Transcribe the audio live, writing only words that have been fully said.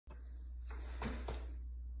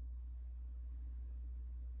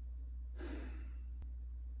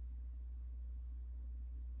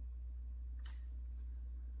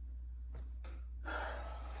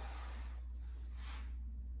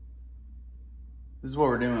This is what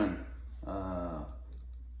we're doing.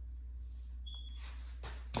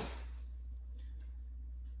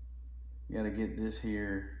 We gotta get this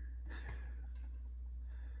here.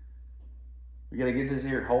 We gotta get this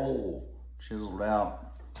here hole chiseled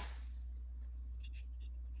out.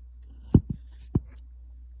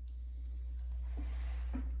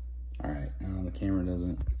 All right, now the camera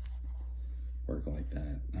doesn't work like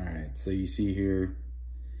that. All right, so you see here,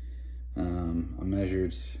 I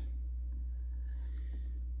measured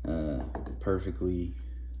perfectly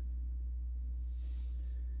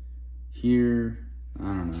here. I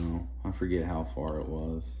don't know, I forget how far it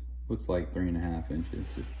was. Looks like 3.5 inches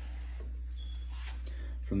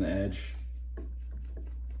from the edge.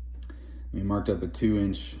 We marked up a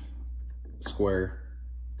 2-inch square.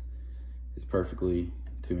 It's perfectly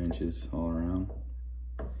 2 inches all around.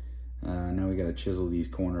 Now we gotta chisel these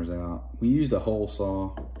corners out. We used a hole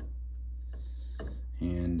saw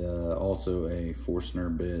and also a Forstner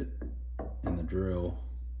bit and the drill.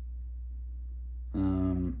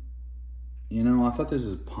 You know, I thought this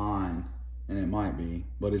was pine, and it might be,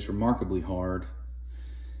 but it's remarkably hard,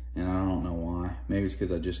 and I don't know why. Maybe it's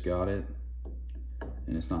because I just got it,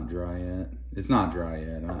 and it's not dry yet. It's not dry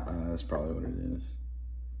yet, that's probably what it is.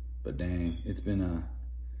 But dang, it's been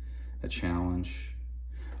a challenge.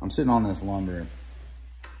 I'm sitting on this lumber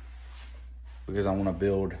because I want to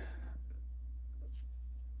build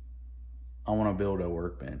a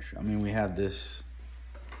workbench. I mean, we have this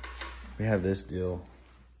deal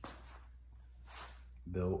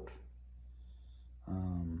built,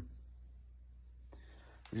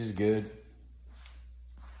 which is good.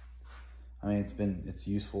 I mean, it's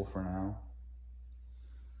useful for now,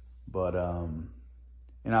 but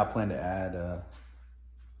and I plan to add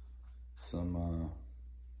some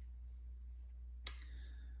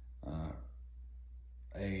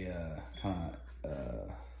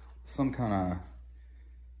some kind of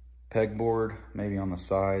pegboard, maybe on the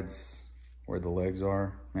sides where the legs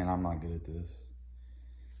are. Man, I'm not good at this.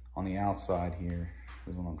 On the outside here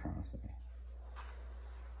is what I'm trying to say.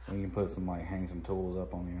 So you can put some, like, hang some tools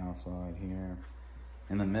up on the outside here.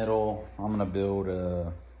 In the middle, I'm gonna build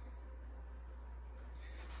a,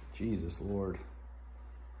 Jesus Lord.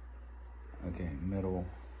 Okay, middle,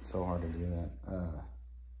 it's so hard to do that.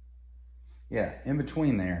 Yeah, in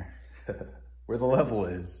between there, where the level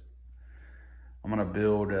is, I'm gonna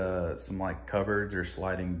build some, like, cupboards or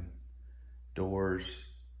sliding doors,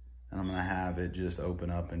 and I'm gonna have it just open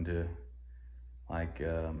up into like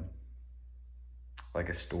a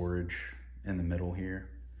storage in the middle here.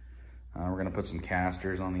 We're gonna put some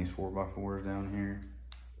casters on these 4x4s down here,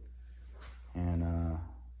 and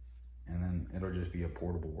then it'll just be a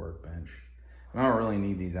portable workbench. I don't really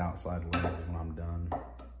need these outside legs when I'm done,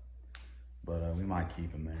 but we might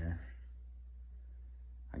keep them there,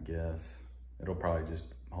 I guess. It'll probably just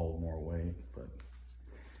hold more weight, but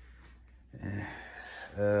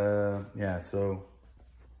yeah, so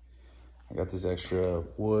I got this extra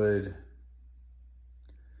wood,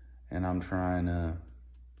 and I'm trying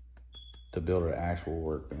to build an actual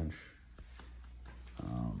workbench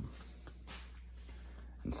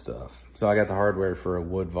and stuff. So I got the hardware for a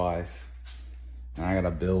wood vise, and I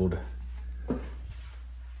gotta build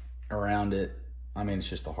around it. I mean, it's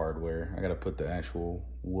just the hardware. I gotta put the actual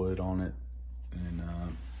wood on it, and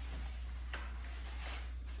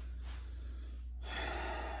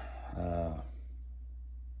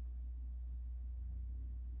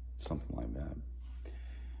something like that.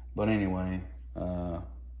 But anyway,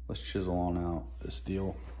 let's chisel on out this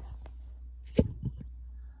deal.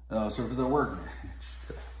 So for the workbench,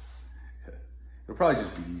 it'll probably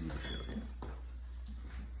just be easy to show you.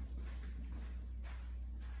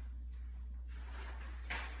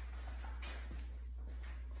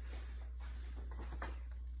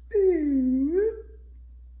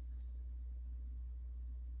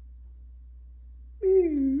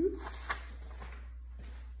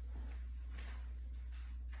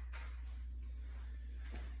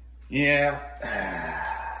 Yeah,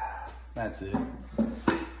 that's it.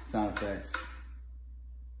 Sound effects,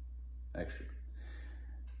 extra.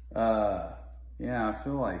 Yeah, I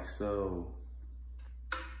feel like so,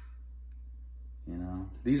 you know,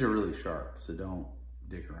 these are really sharp, so don't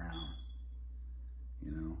dick around,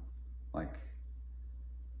 you know, like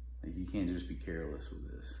you can't just be careless with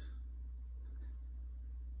this.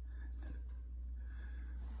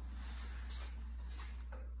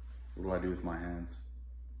 What do I do with my hands?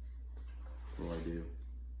 What do I do?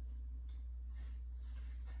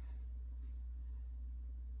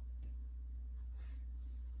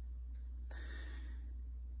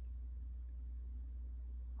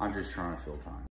 I'm just trying to fill time.